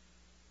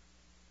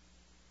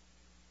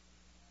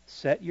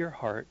 Set your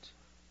heart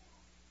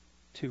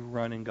to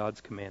run in God's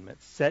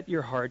commandments. Set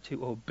your heart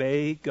to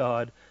obey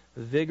God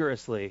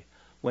vigorously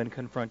when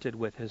confronted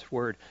with his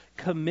word.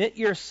 Commit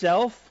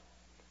yourself,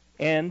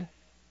 and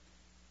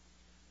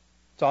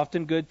it's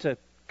often good to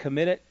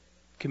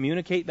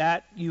communicate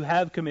that you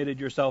have committed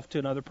yourself to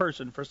another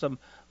person for some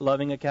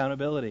loving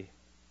accountability.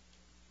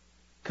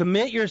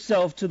 Commit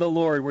yourself to the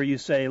Lord where you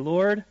say,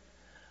 Lord,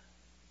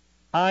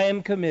 I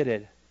am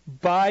committed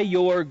by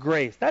your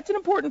grace. That's an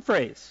important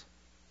phrase.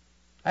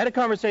 I had a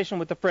conversation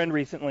with a friend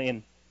recently,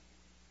 and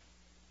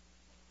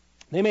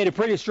they made a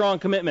pretty strong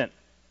commitment.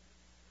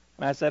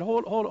 And I said,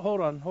 hold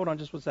on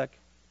just 1 sec.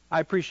 I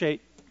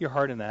appreciate your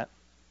heart in that.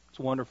 It's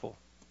wonderful.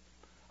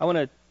 I want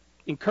to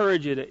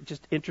encourage you to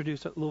just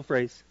introduce a little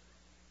phrase.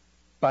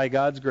 By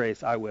God's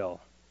grace, I will.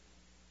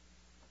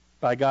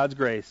 By God's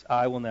grace,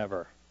 I will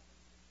never.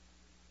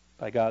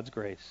 By God's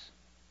grace.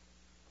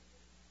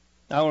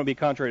 I don't want to be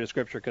contrary to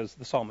Scripture because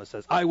the psalmist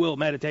says, I will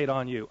meditate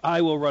on you.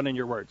 I will run in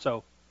your word.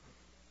 So,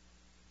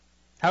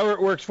 however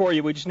it works for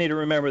you, we just need to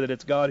remember that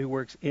it's God who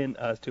works in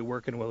us to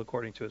work and will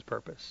according to his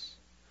purpose.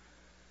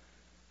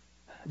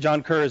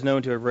 John Kerr is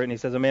known to have written, he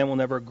says, a man will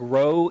never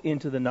grow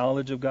into the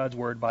knowledge of God's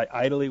word by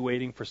idly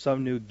waiting for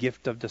some new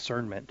gift of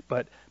discernment,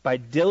 but by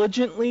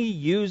diligently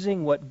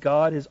using what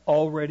God has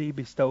already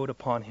bestowed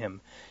upon him,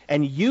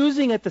 and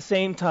using at the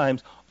same time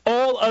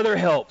all other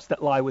helps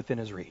that lie within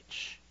his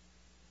reach.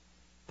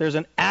 There's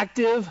an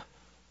active,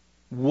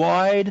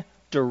 wide,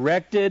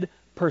 directed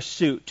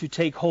pursuit to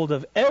take hold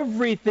of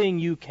everything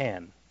you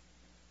can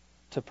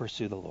to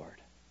pursue the Lord.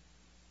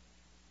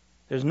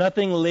 There's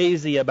nothing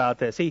lazy about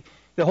this.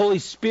 The Holy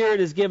Spirit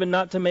is given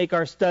not to make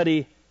our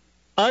study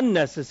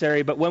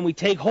unnecessary, but when we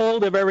take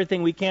hold of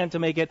everything we can to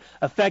make it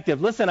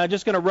effective. Listen, I'm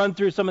just going to run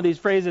through some of these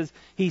phrases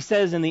he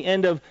says in the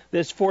end of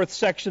this fourth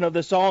section of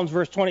the Psalms,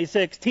 verse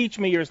 26. Teach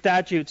me your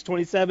statutes.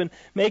 27.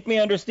 Make me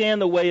understand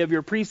the way of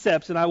your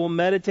precepts, and I will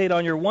meditate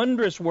on your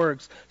wondrous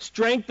works.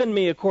 Strengthen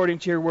me according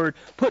to your word.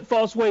 Put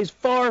false ways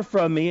far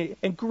from me,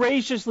 and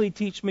graciously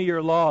teach me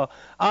your law.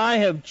 I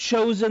have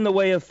chosen the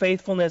way of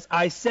faithfulness.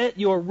 I set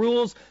your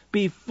rules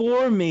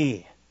before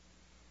me.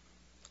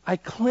 I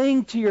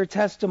cling to your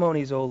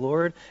testimonies, O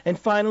Lord. And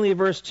finally,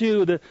 verse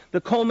 2, the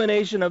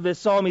culmination of this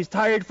psalm. He's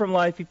tired from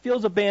life. He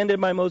feels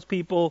abandoned by most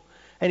people,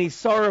 and he's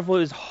sorrowful.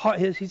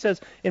 He says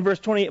in verse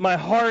 28, my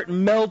heart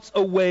melts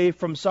away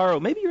from sorrow.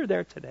 Maybe you're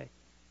there today.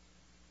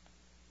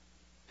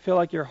 Feel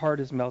like your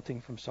heart is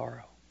melting from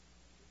sorrow.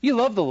 You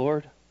love the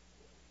Lord.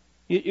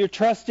 You're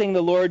trusting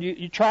the Lord.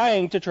 You're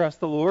trying to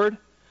trust the Lord.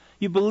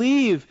 You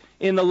believe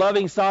in the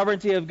loving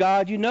sovereignty of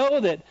God. You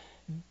know that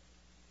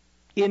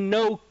in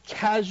no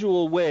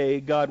casual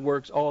way, God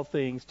works all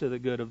things to the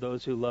good of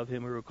those who love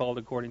him, who are called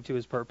according to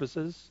his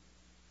purposes.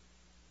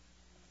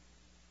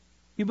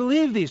 You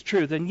believe these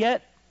truths, and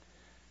yet,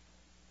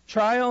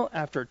 trial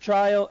after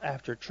trial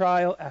after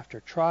trial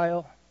after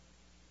trial,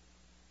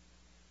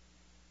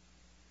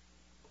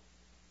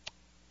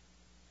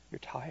 you're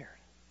tired.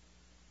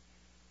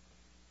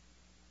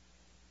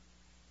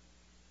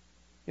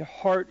 Your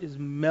heart is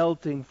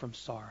melting from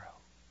sorrow.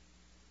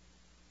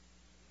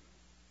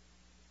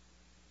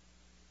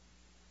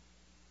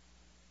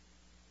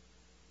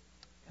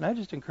 Can I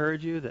just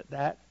encourage you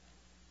that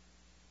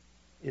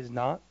is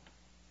not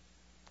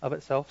of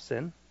itself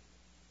sin?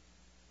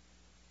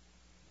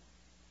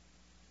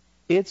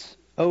 It's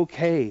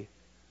okay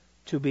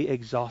to be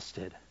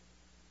exhausted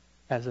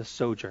as a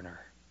sojourner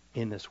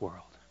in this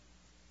world.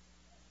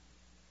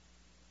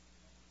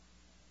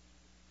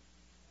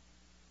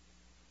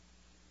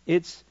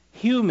 It's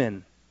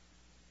human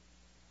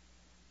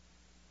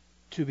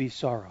to be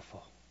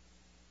sorrowful.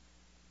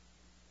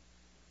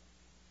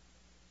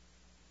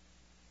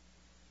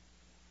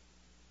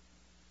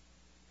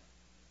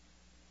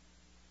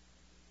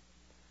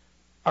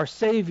 Our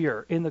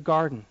Savior in the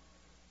garden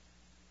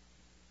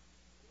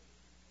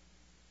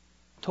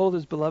told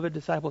his beloved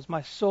disciples,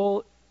 my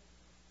soul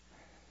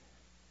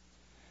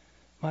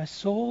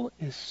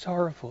is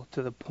sorrowful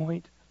to the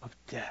point of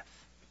death.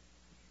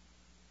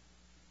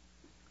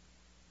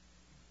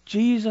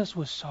 Jesus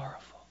was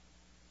sorrowful.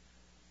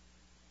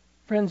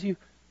 Friends, you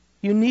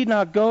need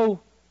not go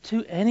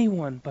to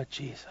anyone but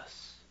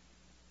Jesus,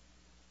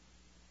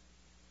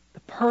 the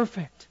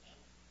perfect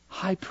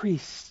high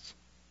priest,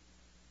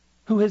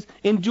 who has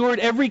endured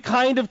every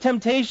kind of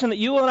temptation that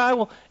you and I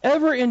will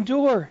ever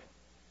endure.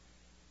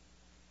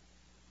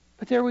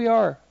 But there we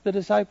are, the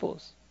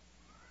disciples,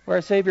 where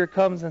our Savior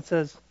comes and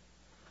says,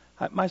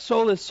 my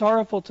soul is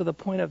sorrowful to the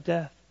point of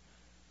death.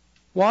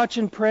 Watch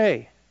and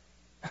pray.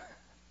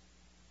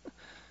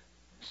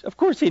 Of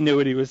course he knew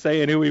what he was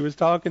saying, who he was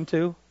talking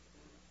to.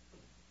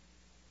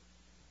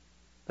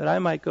 That I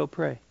might go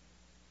pray.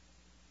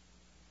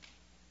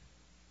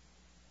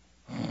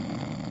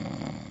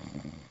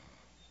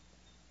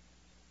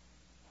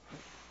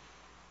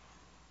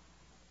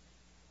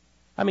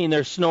 I mean,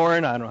 they're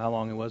snoring. I don't know how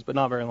long it was, but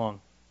not very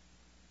long.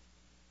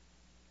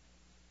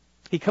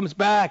 He comes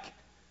back.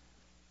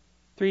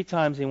 3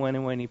 times he went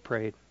and when he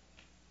prayed.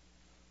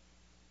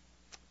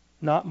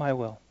 Not my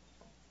will.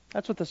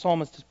 That's what the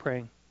psalmist is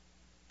praying.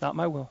 Not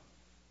my will.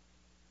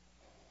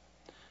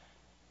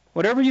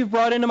 Whatever you've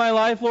brought into my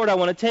life, Lord, I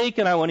want to take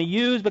and I want to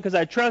use because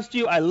I trust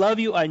you, I love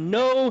you, I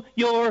know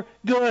you're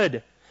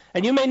good.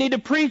 And you may need to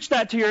preach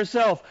that to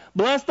yourself.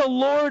 Bless the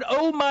Lord,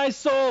 O my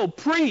soul.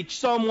 Preach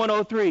Psalm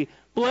 103.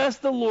 Bless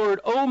the Lord,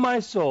 O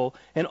my soul,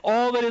 and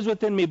all that is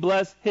within me.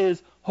 Bless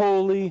his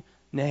holy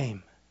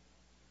name.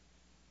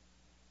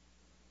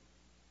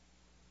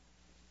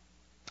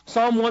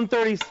 Psalm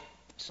 130.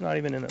 It's not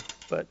even in it,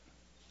 but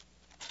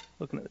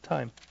looking at the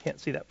time, can't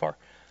see that far.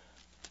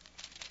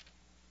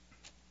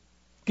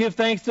 Give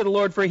thanks to the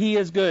Lord, for he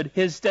is good.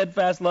 His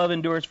steadfast love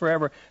endures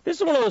forever. This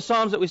is one of those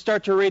Psalms that we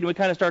start to read and we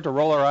kind of start to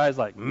roll our eyes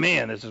like,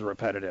 man, this is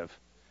repetitive.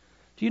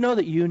 Do you know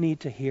that you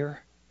need to hear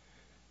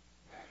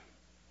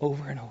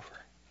over and over?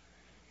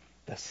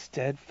 The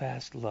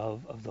steadfast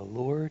love of the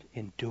Lord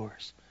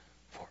endures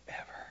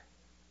forever.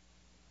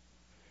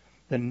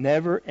 The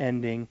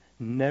never-ending,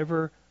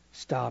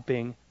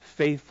 never-stopping,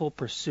 faithful,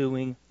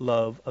 pursuing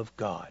love of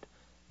God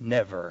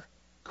never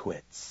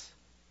quits.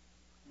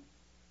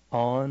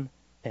 On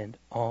and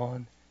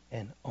on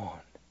and on.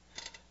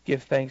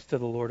 Give thanks to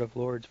the Lord of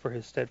Lords, for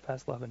his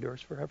steadfast love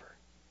endures forever.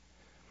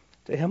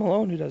 To him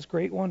alone who does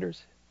great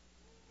wonders,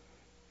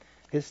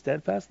 his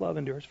steadfast love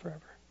endures forever.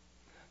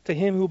 To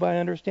him who by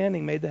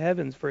understanding made the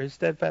heavens, for his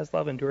steadfast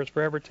love endures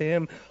forever. To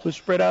him who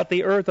spread out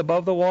the earth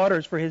above the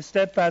waters, for his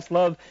steadfast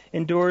love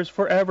endures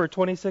forever.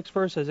 26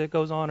 verses, it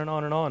goes on and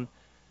on and on.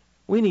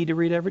 We need to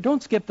read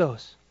don't skip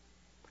those.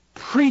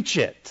 Preach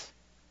it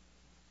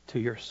to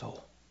your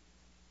soul.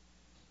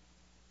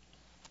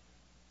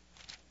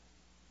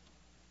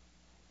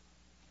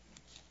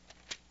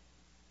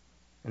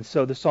 And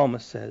so the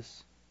psalmist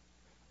says,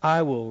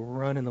 I will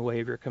run in the way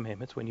of your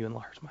commandments when you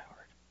enlarge my heart.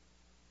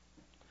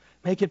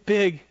 Make it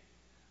big,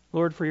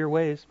 Lord, for your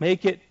ways.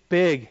 Make it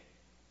big.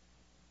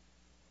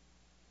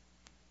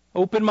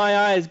 Open my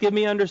eyes. Give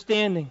me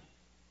understanding.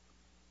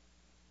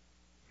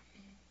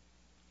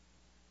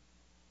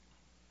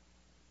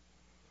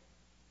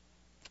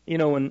 You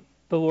know, when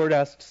the Lord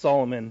asked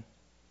Solomon,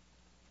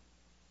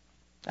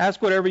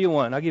 ask whatever you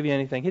want, I'll give you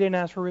anything. He didn't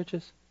ask for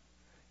riches.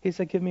 He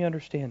said, give me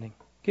understanding.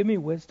 Give me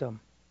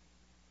wisdom.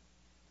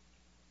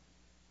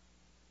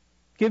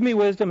 Give me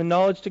wisdom and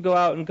knowledge to go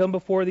out and come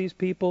before these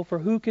people, for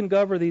who can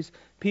govern these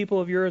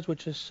people of yours,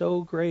 which is so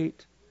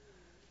great?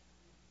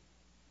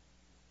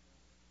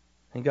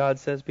 And God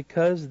says,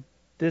 because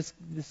this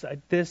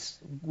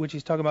which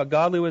he's talking about,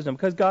 godly wisdom,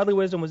 because godly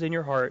wisdom was in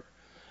your heart,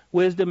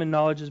 wisdom and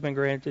knowledge has been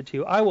granted to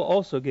you, I will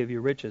also give you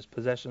riches,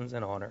 possessions,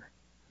 and honor.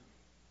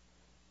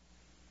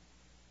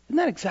 Isn't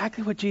that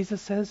exactly what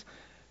Jesus says?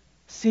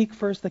 Seek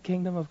first the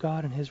kingdom of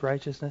God and his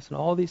righteousness, and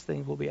all these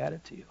things will be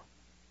added to you.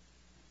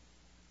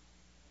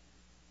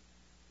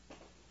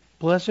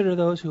 Blessed are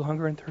those who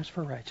hunger and thirst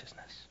for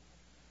righteousness.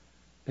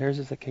 Theirs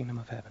is the kingdom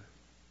of heaven.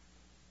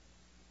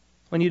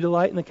 When you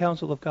delight in the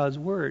counsel of God's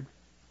word,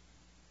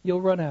 you'll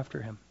run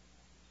after him.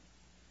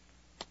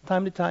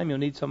 Time to time, you'll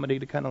need somebody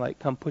to kind of like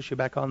come push you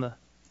back on the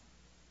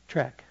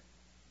track.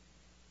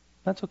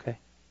 That's okay.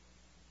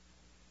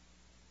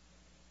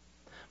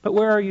 But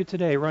where are you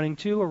today? Running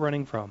to or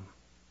running from?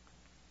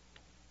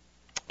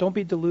 Don't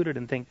be deluded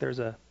and think there's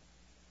a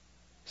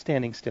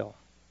standing still.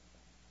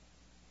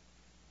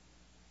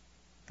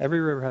 Every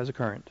river has a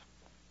current.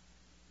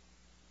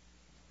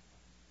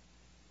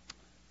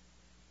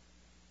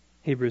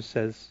 Hebrews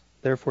says,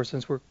 therefore,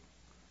 since we're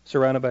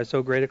surrounded by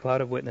so great a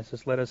cloud of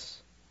witnesses, let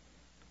us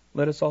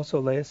also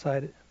lay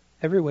aside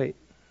every weight,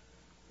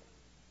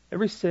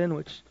 every sin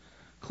which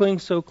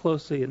clings so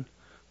closely, and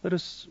let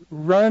us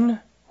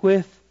run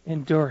with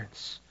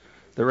endurance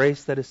the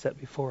race that is set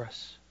before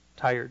us.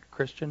 Tired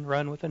Christian,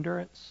 run with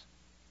endurance.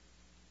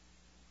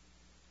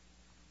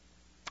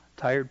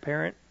 Tired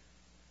parent,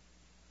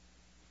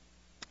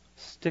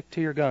 stick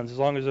to your guns as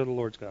long as they're the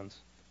Lord's guns.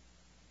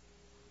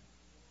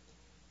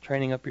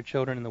 Training up your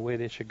children in the way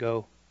they should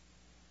go.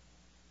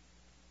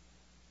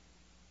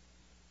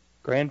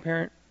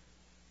 Grandparent,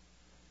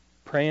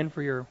 praying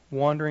for your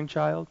wandering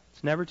child.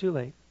 It's never too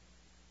late.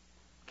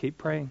 Keep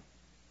praying.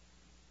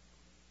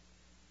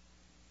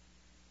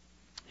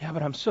 Yeah,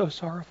 but I'm so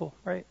sorrowful,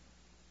 right?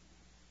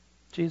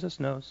 Jesus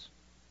knows.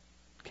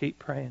 Keep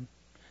praying.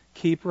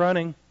 Keep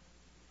running.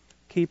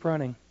 Keep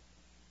running.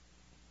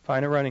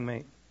 Find a running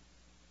mate.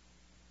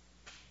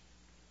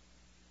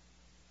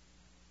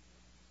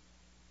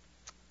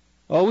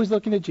 Always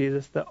looking to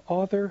Jesus, the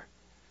author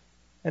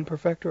and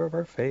perfecter of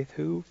our faith,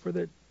 who, for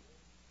the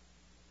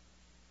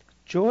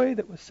joy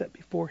that was set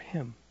before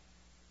him,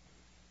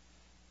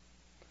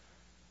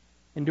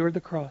 endured the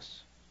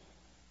cross,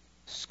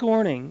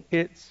 scorning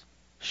its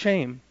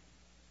shame.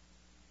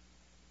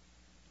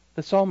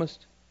 The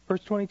psalmist,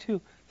 verse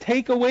 22,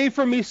 take away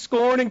from me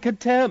scorn and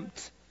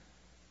contempt,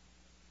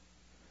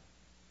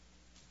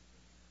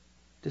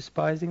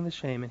 despising the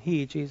shame, and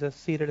he, Jesus,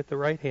 seated at the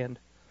right hand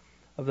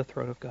of the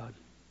throne of God.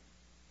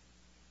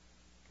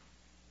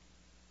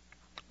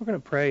 We're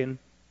going to pray, and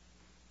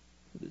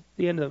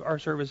the end of our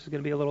service is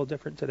going to be a little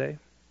different today.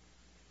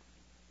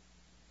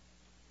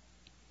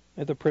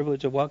 I have the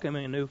privilege of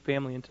welcoming a new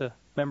family into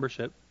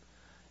membership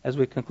as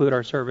we conclude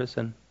our service,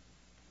 and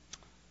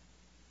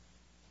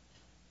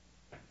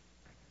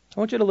I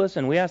want you to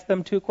listen. We asked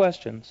them 2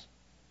 questions.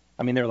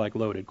 I mean, they're like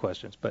loaded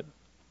questions, but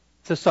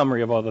it's a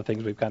summary of all the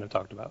things we've kind of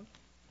talked about.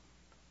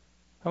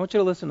 I want you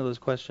to listen to those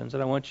questions,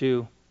 and I want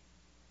you,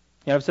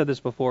 I've said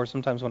this before,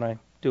 sometimes when I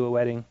do a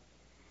wedding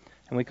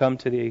and we come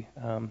to the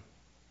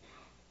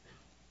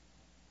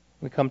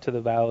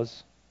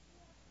vows,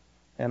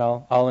 and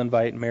I'll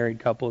invite married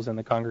couples in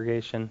the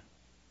congregation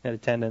in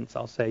attendance.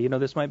 I'll say,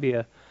 this might be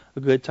a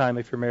good time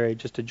if you're married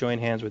just to join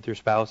hands with your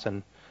spouse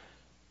and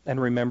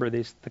remember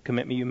the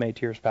commitment you made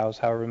to your spouse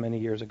however many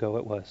years ago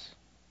it was.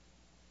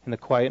 In the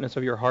quietness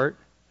of your heart,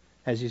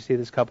 as you see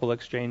this couple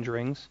exchange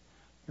rings,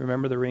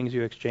 remember the rings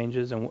you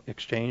exchanged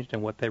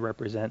and what they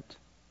represent.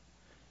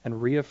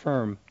 And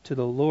reaffirm to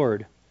the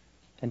Lord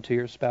and to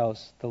your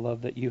spouse the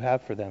love that you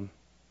have for them,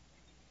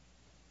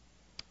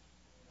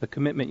 the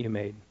commitment you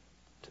made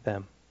to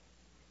them.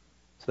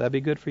 So that'd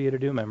be good for you to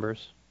do,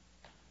 members,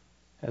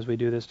 as we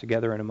do this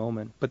together in a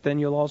moment. But then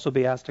you'll also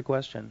be asked a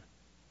question.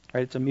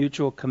 Right? It's a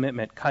mutual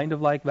commitment, kind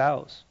of like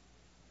vows.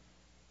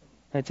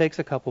 And it takes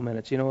a couple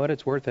minutes. You know what?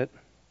 It's worth it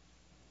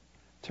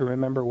to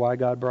remember why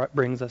God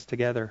brings us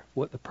together,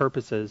 what the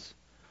purpose is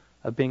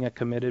of being a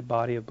committed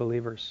body of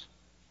believers.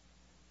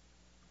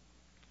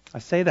 I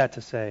say that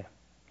to say,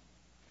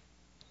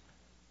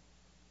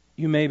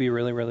 you may be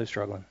really, really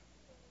struggling.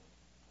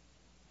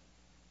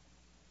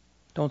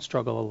 Don't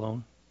struggle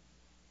alone.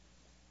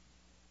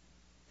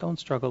 Don't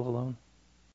struggle alone.